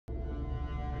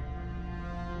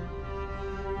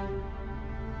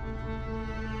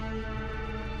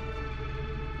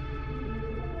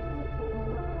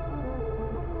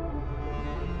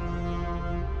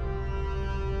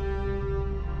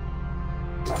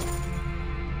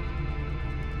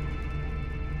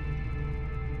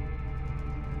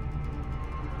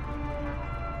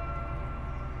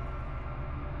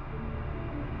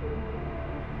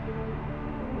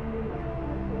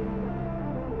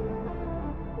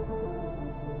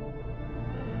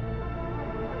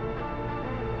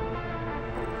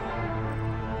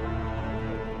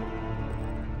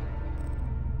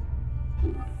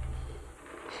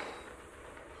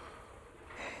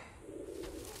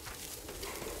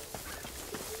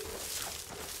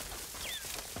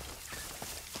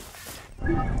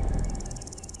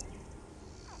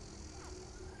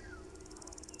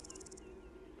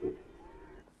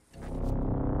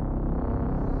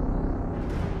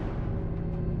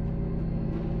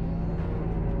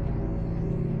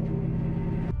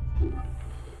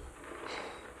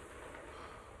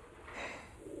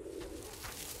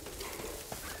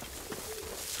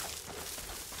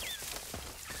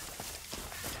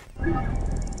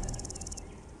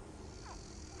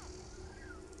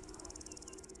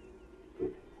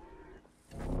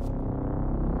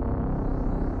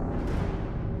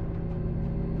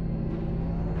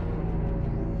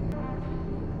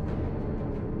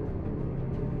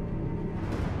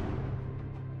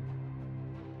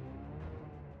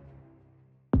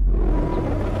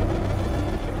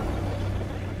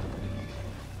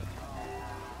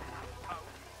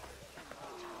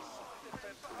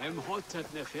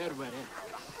Hottet nefer vere.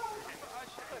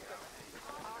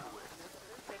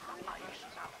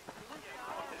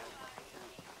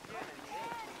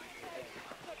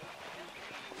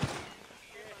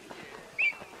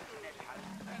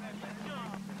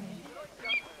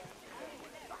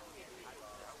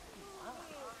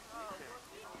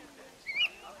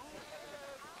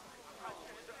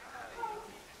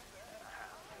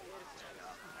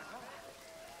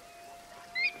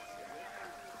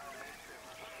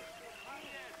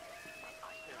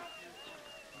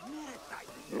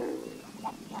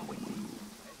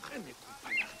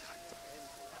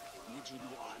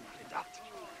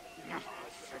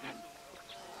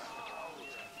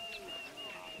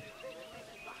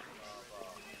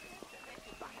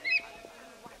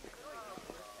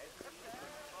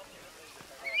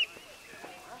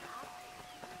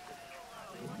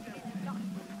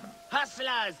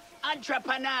 Hustlers,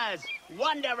 entrepreneurs,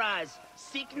 wanderers,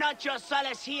 seek not your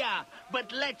solace here,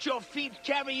 but let your feet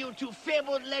carry you to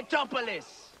fabled Letopolis.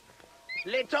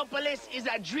 Letopolis is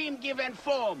a dream-given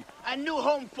form, a new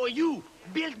home for you,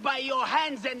 built by your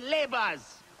hands and labors.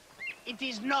 It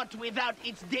is not without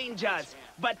its dangers,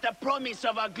 but the promise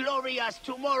of a glorious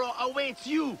tomorrow awaits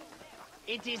you.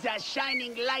 It is a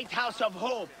shining lighthouse of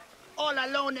hope, all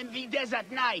alone in the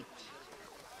desert night.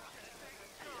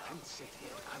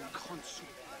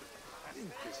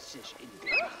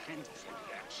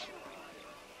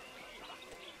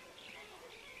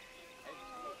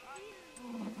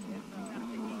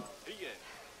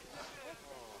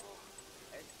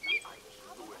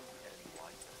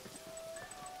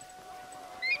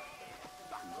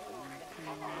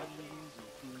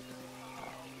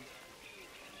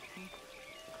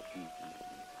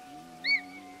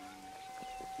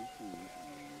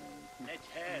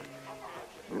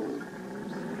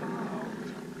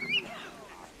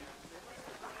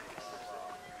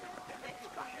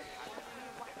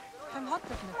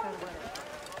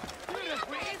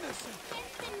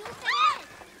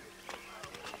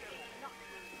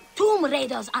 Tomb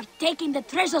raiders are taking the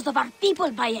treasures of our people,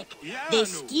 Bayek. They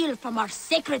steal from our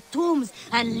sacred tombs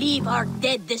and leave our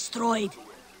dead destroyed.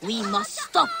 We must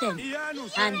stop them.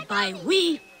 And by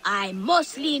we, I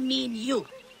mostly mean you.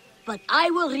 But I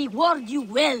will reward you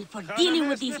well for dealing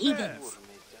with these heathens.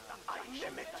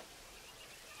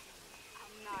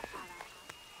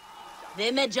 The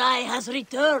Magi has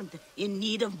returned, in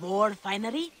need of more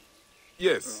finery?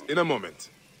 Yes, in a moment.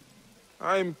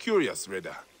 I'm curious,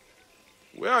 Reda.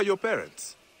 Where are your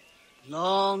parents?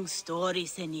 Long story,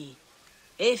 Seni.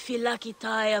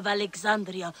 Ephilakitai of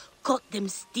Alexandria caught them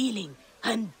stealing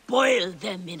and boiled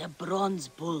them in a bronze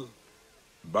bull.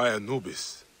 By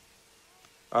Anubis.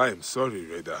 I am sorry,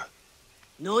 Reda.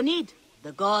 No need.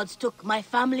 The gods took my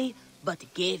family,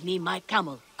 but gave me my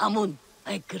camel, Amun,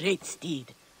 a great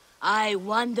steed. I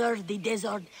wander the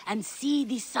desert and see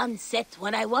the sun set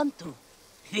when I want to.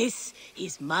 This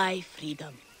is my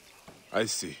freedom. I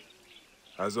see.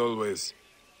 As always,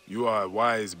 you are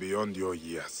wise beyond your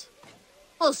years.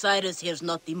 Osiris here's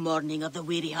not the mourning of the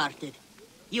weary-hearted.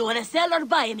 You wanna sell or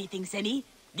buy anything, Seni?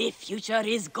 The future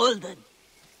is golden.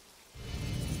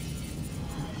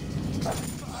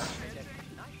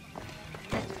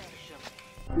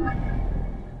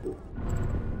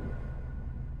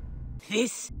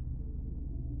 This...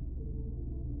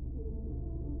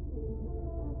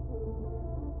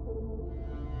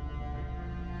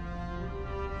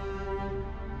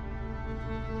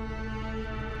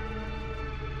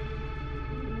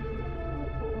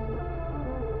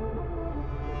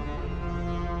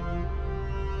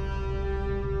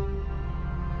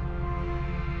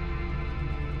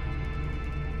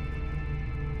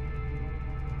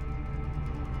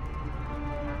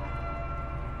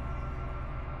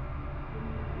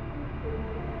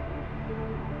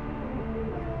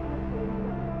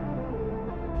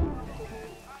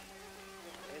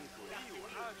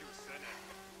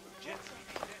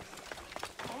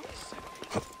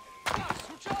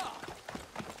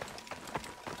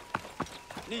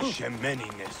 Shemeni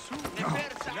nesu.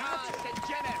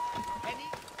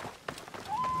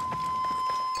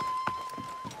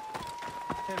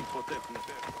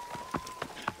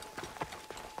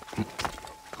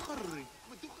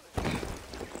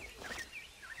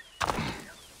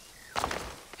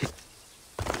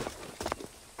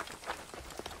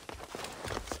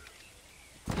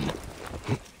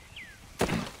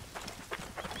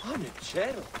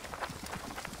 Cielo.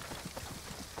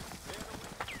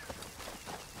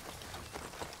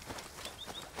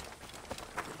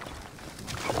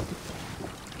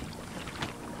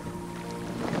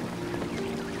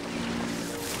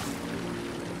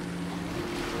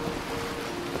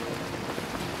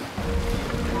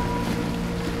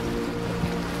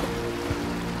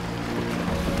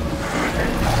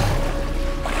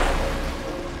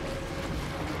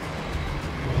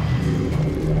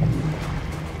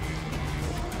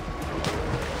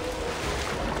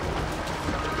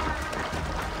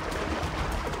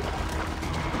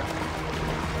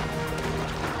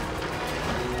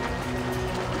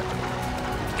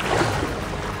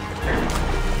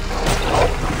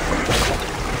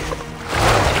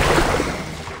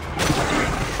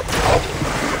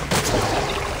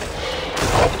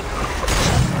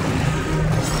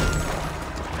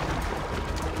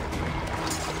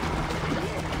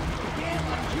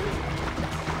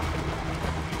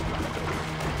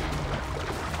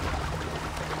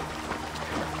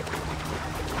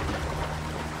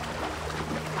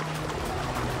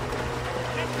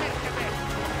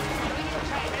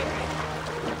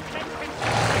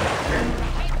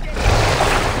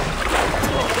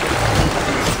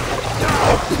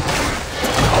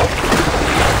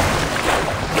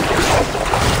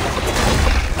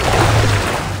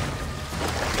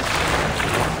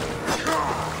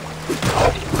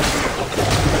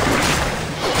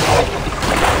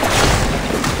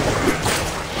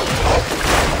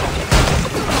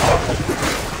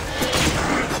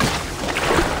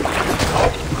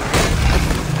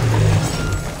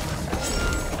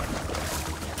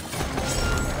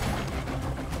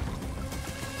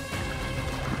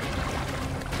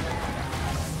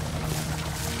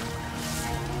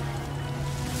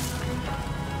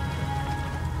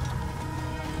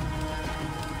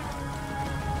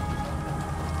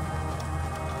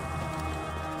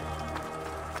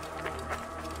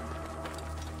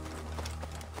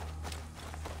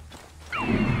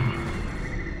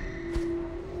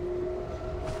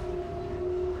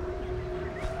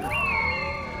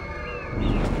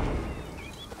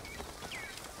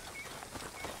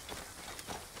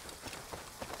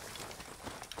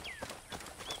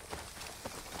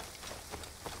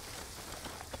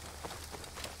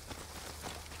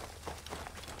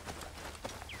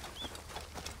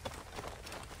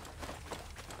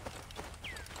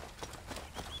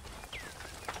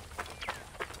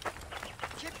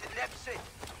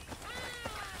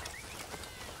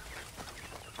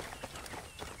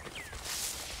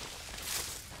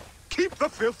 Keep the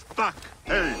filth back!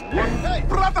 Hey, what? Hey,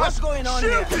 brothers! What's going on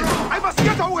shield here? me! I must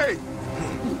get away!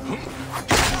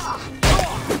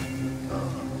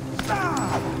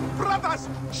 Brothers,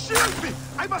 shield me!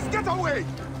 I must get away!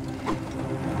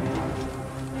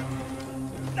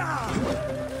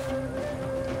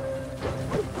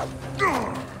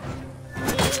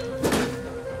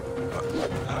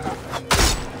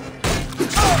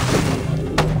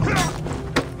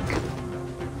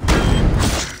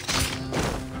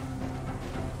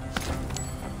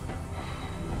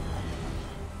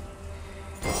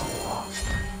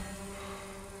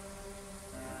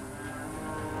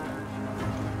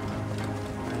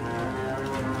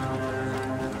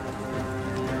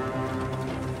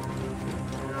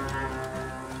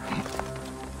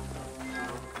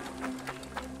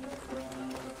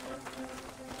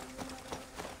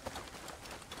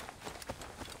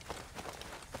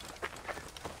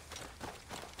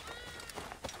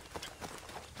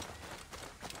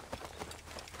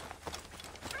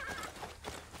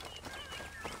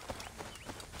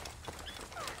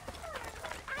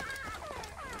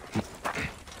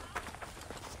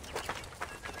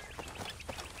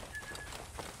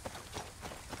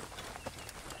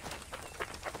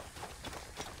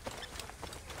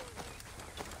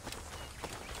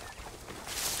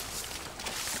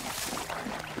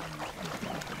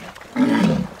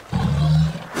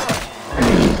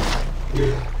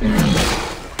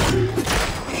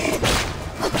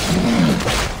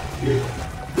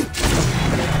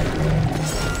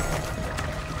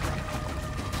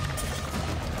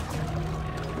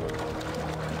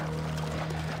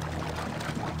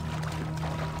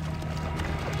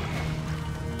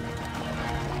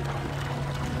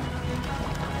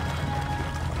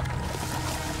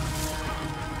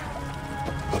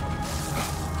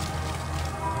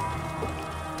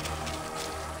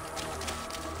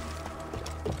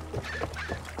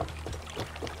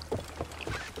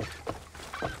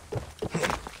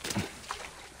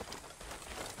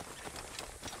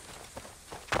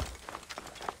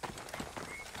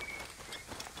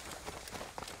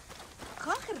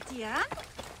 Tian?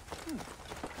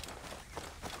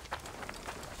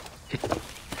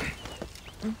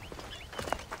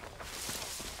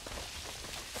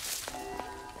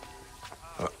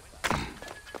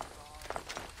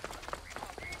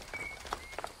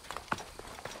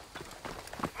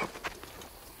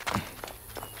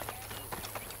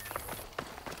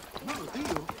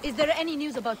 Is there any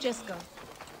news about Jessica?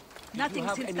 Nothing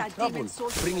have since any that trouble demon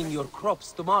soldier. bringing your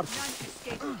crops to market? None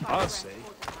escaped I'll say.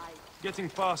 Getting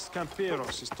past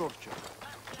Camperos is torture.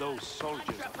 Those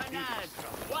soldiers are Entrepreneurs,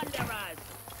 wanderers,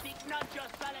 seek not your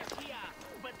solace here,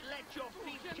 but let your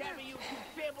feet carry you to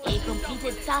fabled A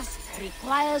completed task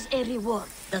requires a reward,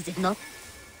 does it not?